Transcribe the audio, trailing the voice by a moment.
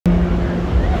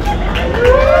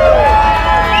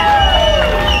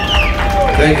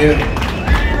Thank you.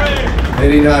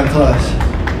 89 plus.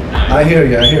 I hear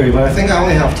you, but I think I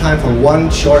only have time for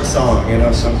one short song, you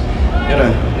know, so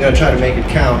I'm gonna try to make it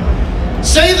count.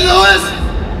 St. Louis,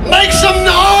 make some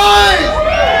noise!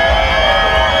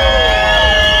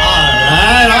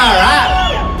 All right.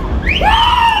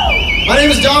 My name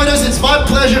is Dovydas. It's my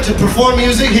pleasure to perform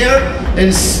music here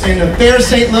in fair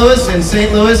St. Louis,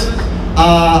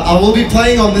 I will be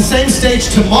playing on the same stage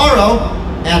tomorrow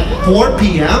at 4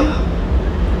 p.m.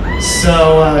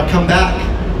 So come back,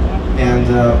 and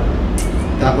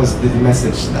that was the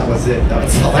message. That was it.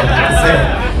 That's all I had to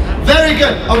say. Very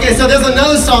good. Okay, so there's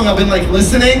another song I've been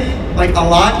listening a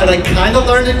lot, and I kind of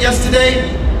learned it yesterday.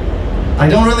 I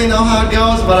don't really know how it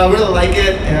goes, but I really like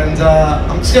it, and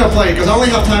I'm just gonna play it because I only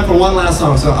have time for one last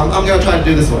song. So I'm gonna try to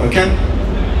do this one. Okay.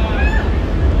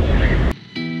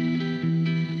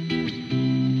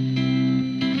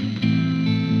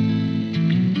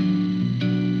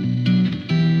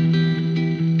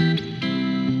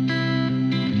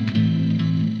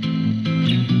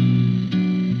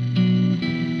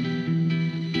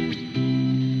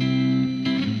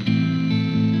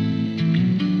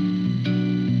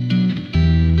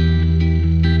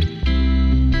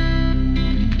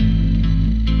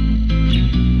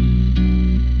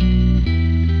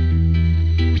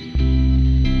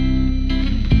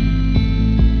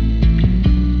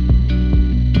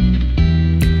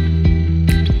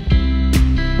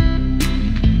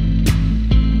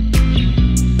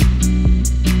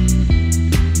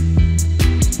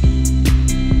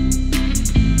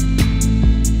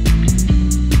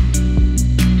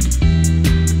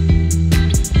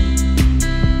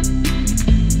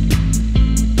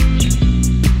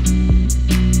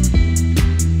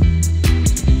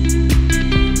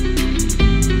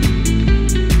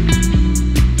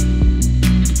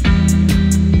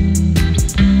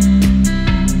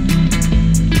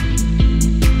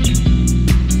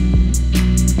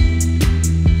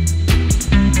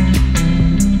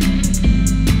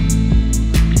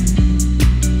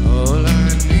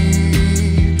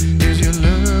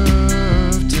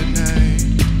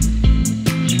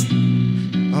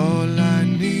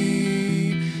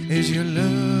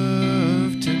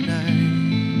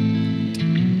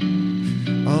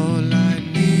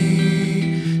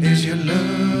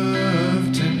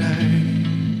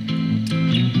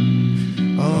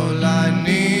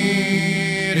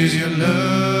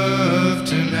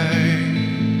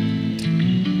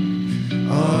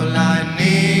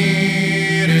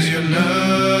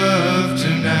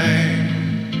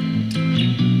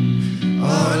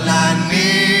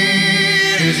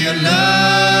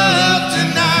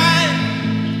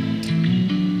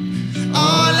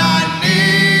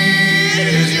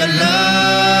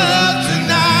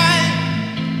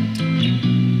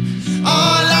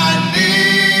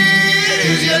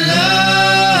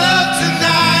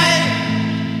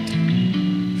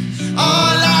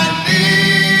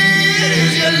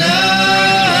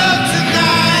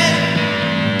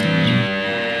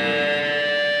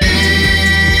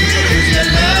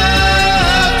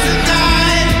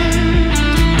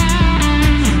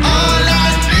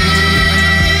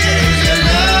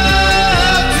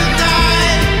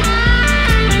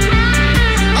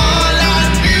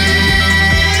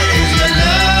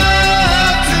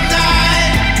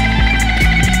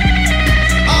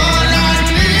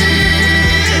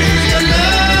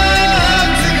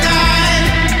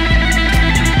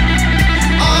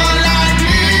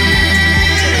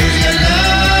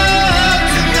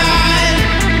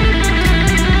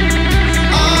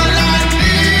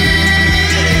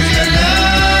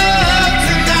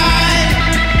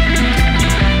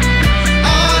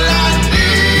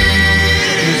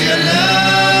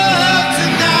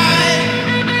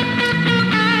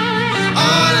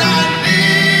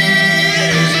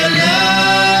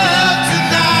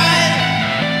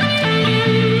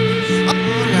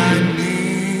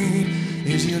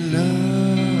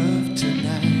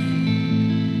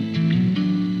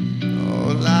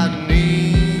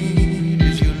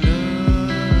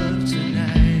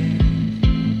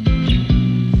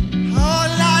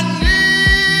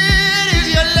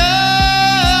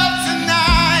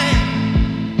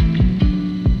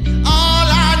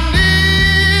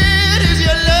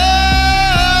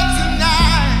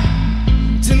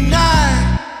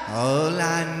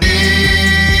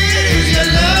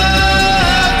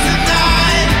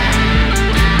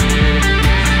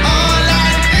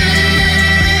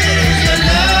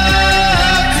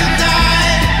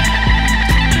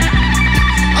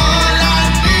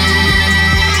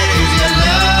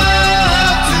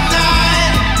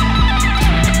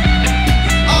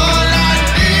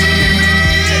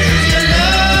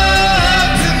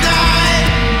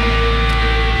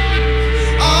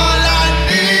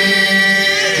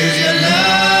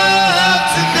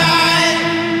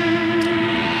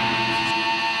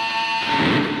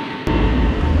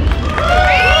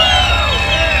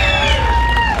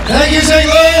 Thank you, St.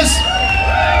 Louis.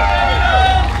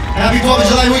 Happy 4th of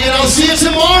July weekend. I'll see you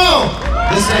tomorrow.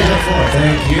 This stage at 4.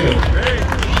 Thank you.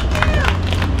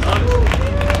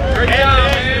 Great job,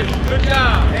 man. Good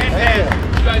job. Fantastic.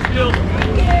 You guys killed it.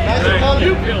 Nice to come.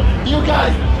 You killed it. You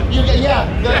guys. Yeah. You guys.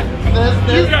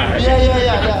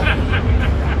 Yeah.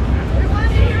 We want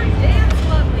to hear you dance,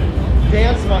 lovely.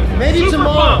 Dance monkey. Maybe Super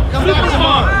tomorrow. fun. Come Super back fun.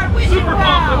 tomorrow. Super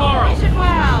fun tomorrow. We should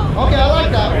wow. Okay, I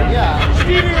like that one. Yeah.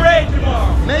 Stevie Ray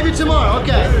tomorrow. Maybe tomorrow.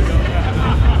 Okay.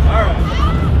 All right.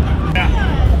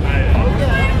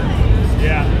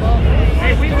 Yeah.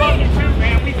 Hey, we love you too,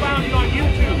 man. We found you on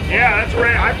YouTube. Yeah, that's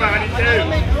right. I found you I gotta too.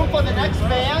 make room for the next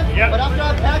band. Yep. But after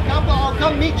I pack up, I'll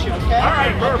come meet you. Okay? All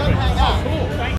right, I'll come perfect. hang out. Cool. Thank you.